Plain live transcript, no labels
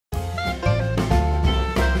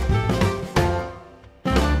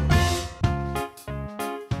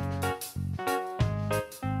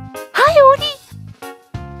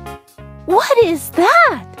is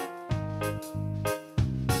that?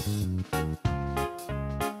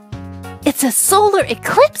 It's a solar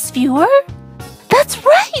eclipse, viewer. That's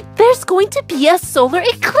right! There's going to be a solar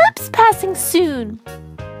eclipse passing soon.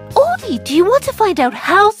 Odie, do you want to find out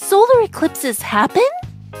how solar eclipses happen?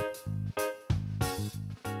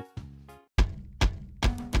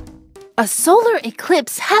 A solar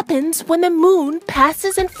eclipse happens when the moon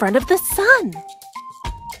passes in front of the sun.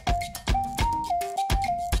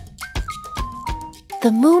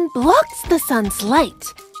 The moon blocks the sun's light,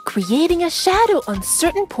 creating a shadow on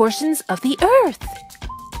certain portions of the Earth.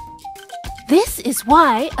 This is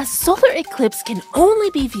why a solar eclipse can only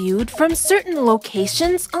be viewed from certain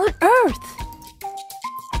locations on Earth.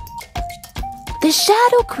 The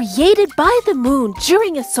shadow created by the moon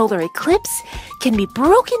during a solar eclipse can be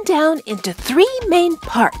broken down into three main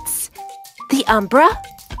parts: the umbra,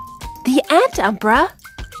 the antumbra,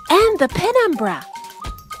 and the penumbra.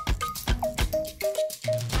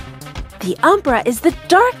 The umbra is the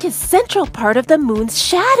darkest central part of the moon's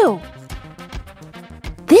shadow.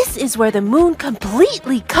 This is where the moon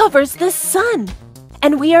completely covers the sun,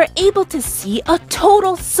 and we are able to see a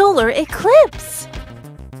total solar eclipse.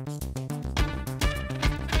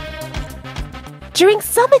 During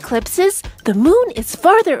some eclipses, the moon is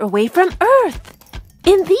farther away from Earth.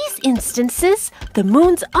 In these instances, the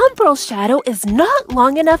moon's umbral shadow is not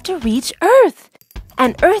long enough to reach Earth,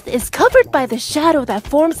 and Earth is covered by the shadow that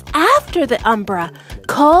forms after the umbra,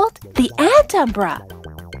 called the antumbra.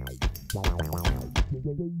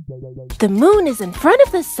 The moon is in front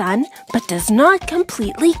of the sun, but does not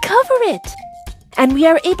completely cover it. And we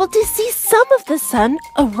are able to see some of the sun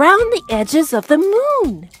around the edges of the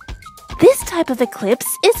moon. This type of eclipse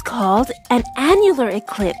is called an annular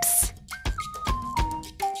eclipse.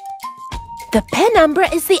 The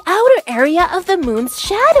penumbra is the outer area of the moon's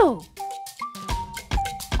shadow.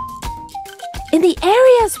 In the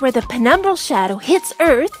areas where the penumbral shadow hits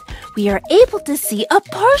Earth, we are able to see a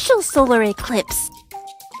partial solar eclipse,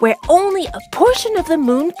 where only a portion of the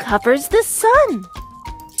moon covers the sun.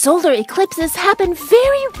 Solar eclipses happen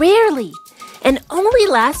very rarely and only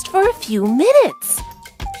last for a few minutes.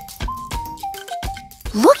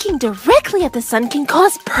 Looking directly at the sun can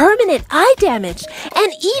cause permanent eye damage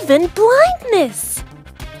and even blindness.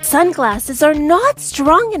 Sunglasses are not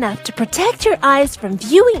strong enough to protect your eyes from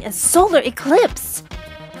viewing a solar eclipse.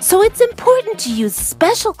 So it's important to use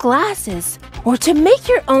special glasses or to make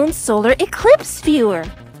your own solar eclipse viewer.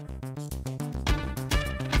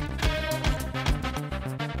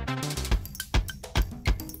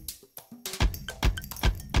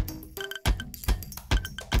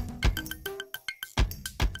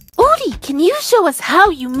 Odie, can you show us how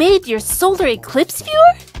you made your solar eclipse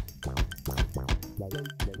viewer?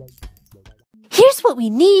 Here's what we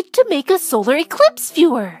need to make a solar eclipse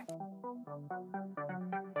viewer.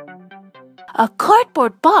 A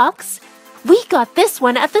cardboard box. We got this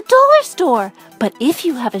one at the dollar store, but if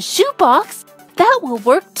you have a shoebox, that will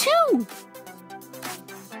work too.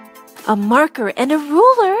 A marker and a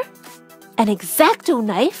ruler, an X-Acto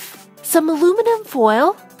knife, some aluminum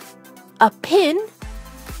foil, a pin,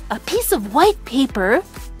 a piece of white paper,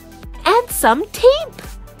 and some tape.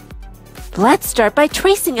 Let's start by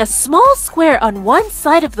tracing a small square on one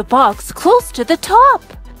side of the box close to the top,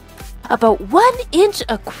 about 1 inch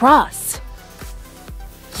across.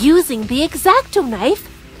 Using the X-Acto knife,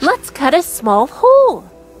 let's cut a small hole.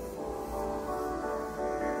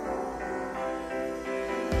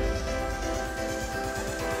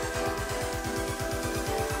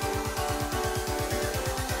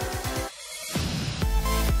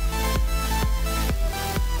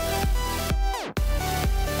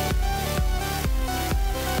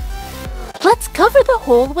 Let's cover the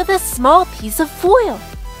hole with a small piece of foil.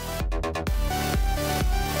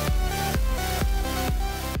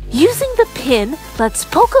 Using the pin, let's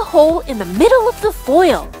poke a hole in the middle of the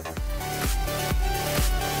foil.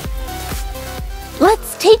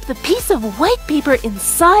 Let's tape the piece of white paper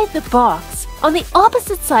inside the box on the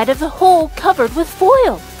opposite side of the hole covered with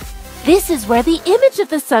foil. This is where the image of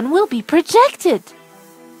the sun will be projected.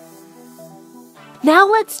 Now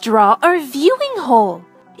let's draw our viewing hole.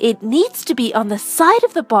 It needs to be on the side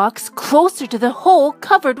of the box closer to the hole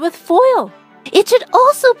covered with foil. It should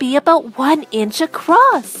also be about 1 inch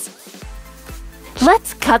across.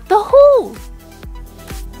 Let's cut the hole.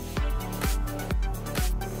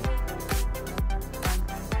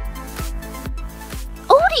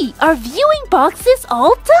 Odie, our viewing box is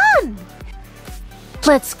all done.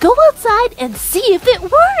 Let's go outside and see if it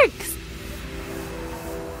works.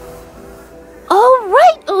 All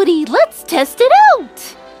right, Odie, let's test it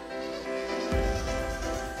out.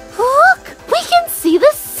 Look, we can see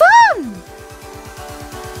the sun.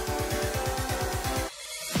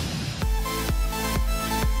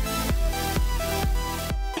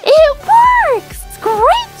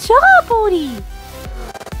 Howdy!